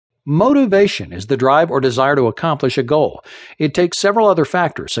Motivation is the drive or desire to accomplish a goal. It takes several other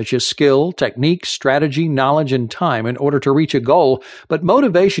factors such as skill, technique, strategy, knowledge, and time in order to reach a goal, but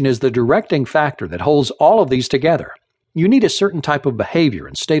motivation is the directing factor that holds all of these together. You need a certain type of behavior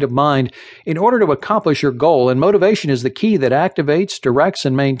and state of mind in order to accomplish your goal, and motivation is the key that activates, directs,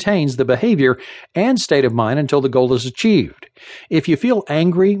 and maintains the behavior and state of mind until the goal is achieved. If you feel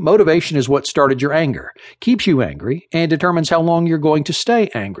angry, motivation is what started your anger, keeps you angry, and determines how long you're going to stay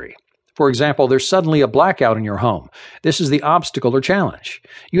angry. For example, there's suddenly a blackout in your home. This is the obstacle or challenge.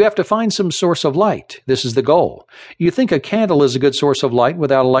 You have to find some source of light. This is the goal. You think a candle is a good source of light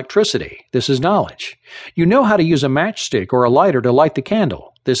without electricity. This is knowledge. You know how to use a matchstick or a lighter to light the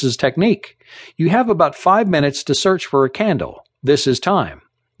candle. This is technique. You have about 5 minutes to search for a candle. This is time.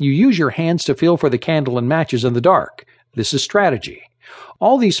 You use your hands to feel for the candle and matches in the dark. This is strategy.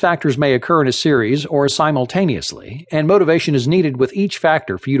 All these factors may occur in a series or simultaneously, and motivation is needed with each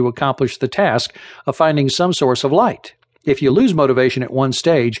factor for you to accomplish the task of finding some source of light. If you lose motivation at one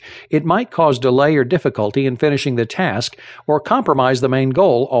stage, it might cause delay or difficulty in finishing the task or compromise the main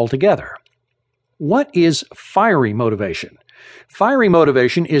goal altogether. What is fiery motivation? Fiery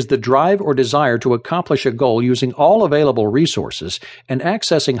motivation is the drive or desire to accomplish a goal using all available resources and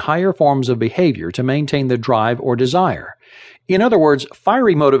accessing higher forms of behavior to maintain the drive or desire. In other words,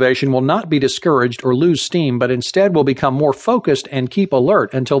 fiery motivation will not be discouraged or lose steam, but instead will become more focused and keep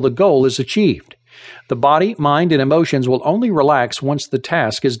alert until the goal is achieved. The body, mind, and emotions will only relax once the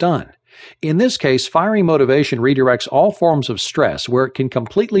task is done. In this case, fiery motivation redirects all forms of stress where it can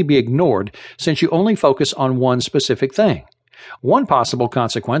completely be ignored since you only focus on one specific thing. One possible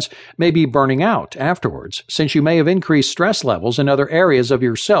consequence may be burning out afterwards, since you may have increased stress levels in other areas of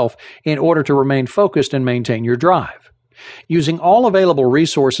yourself in order to remain focused and maintain your drive. Using all available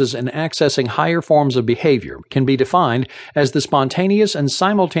resources and accessing higher forms of behavior can be defined as the spontaneous and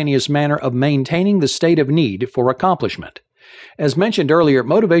simultaneous manner of maintaining the state of need for accomplishment. As mentioned earlier,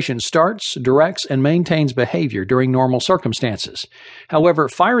 motivation starts, directs, and maintains behavior during normal circumstances. However,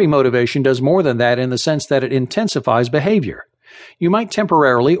 fiery motivation does more than that in the sense that it intensifies behavior. You might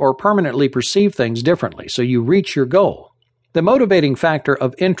temporarily or permanently perceive things differently, so you reach your goal. The motivating factor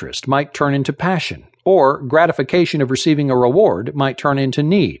of interest might turn into passion, or gratification of receiving a reward might turn into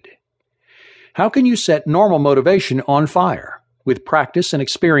need. How can you set normal motivation on fire? With practice and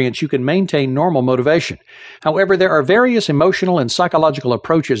experience, you can maintain normal motivation. However, there are various emotional and psychological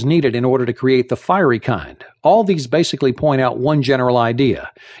approaches needed in order to create the fiery kind. All these basically point out one general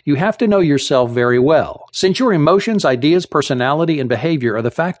idea. You have to know yourself very well. Since your emotions, ideas, personality, and behavior are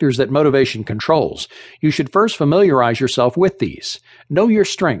the factors that motivation controls, you should first familiarize yourself with these. Know your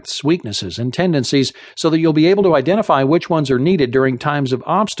strengths, weaknesses, and tendencies so that you'll be able to identify which ones are needed during times of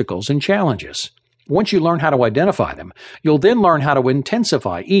obstacles and challenges. Once you learn how to identify them, you'll then learn how to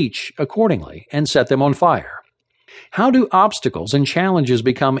intensify each accordingly and set them on fire. How do obstacles and challenges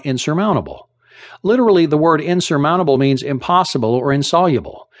become insurmountable? Literally, the word insurmountable means impossible or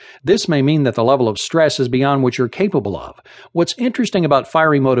insoluble. This may mean that the level of stress is beyond what you're capable of. What's interesting about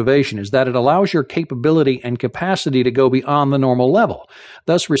fiery motivation is that it allows your capability and capacity to go beyond the normal level,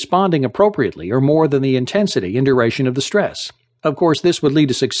 thus responding appropriately or more than the intensity and duration of the stress. Of course, this would lead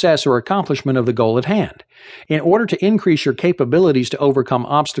to success or accomplishment of the goal at hand. In order to increase your capabilities to overcome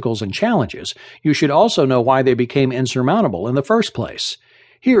obstacles and challenges, you should also know why they became insurmountable in the first place.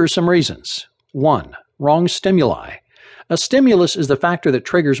 Here are some reasons. 1. Wrong stimuli. A stimulus is the factor that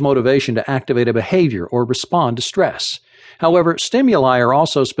triggers motivation to activate a behavior or respond to stress. However, stimuli are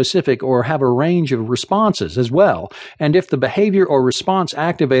also specific or have a range of responses as well, and if the behavior or response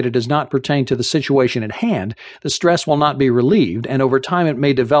activated does not pertain to the situation at hand, the stress will not be relieved, and over time it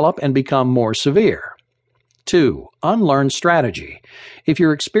may develop and become more severe. 2. Unlearned strategy. If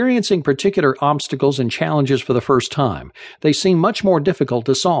you're experiencing particular obstacles and challenges for the first time, they seem much more difficult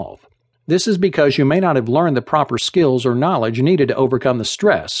to solve. This is because you may not have learned the proper skills or knowledge needed to overcome the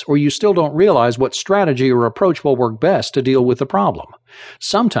stress, or you still don't realize what strategy or approach will work best to deal with the problem.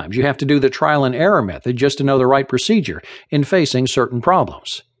 Sometimes you have to do the trial and error method just to know the right procedure in facing certain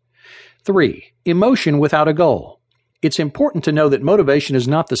problems. 3. Emotion without a goal. It's important to know that motivation is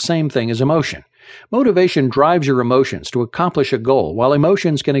not the same thing as emotion. Motivation drives your emotions to accomplish a goal, while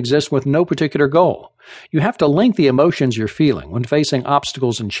emotions can exist with no particular goal. You have to link the emotions you're feeling when facing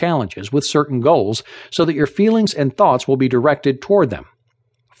obstacles and challenges with certain goals so that your feelings and thoughts will be directed toward them.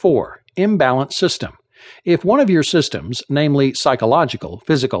 4. Imbalanced system. If one of your systems, namely psychological,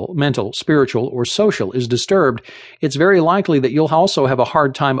 physical, mental, spiritual, or social, is disturbed, it's very likely that you'll also have a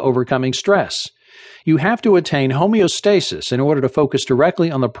hard time overcoming stress. You have to attain homeostasis in order to focus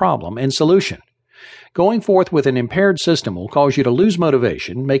directly on the problem and solution. Going forth with an impaired system will cause you to lose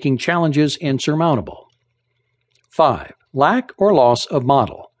motivation, making challenges insurmountable. 5. Lack or loss of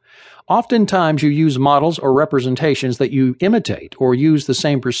model. Oftentimes you use models or representations that you imitate or use the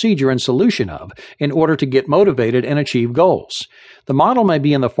same procedure and solution of in order to get motivated and achieve goals. The model may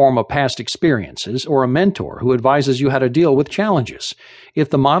be in the form of past experiences or a mentor who advises you how to deal with challenges. If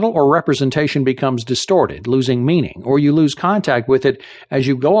the model or representation becomes distorted, losing meaning, or you lose contact with it as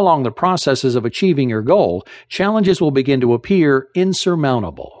you go along the processes of achieving your goal, challenges will begin to appear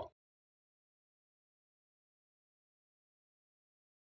insurmountable.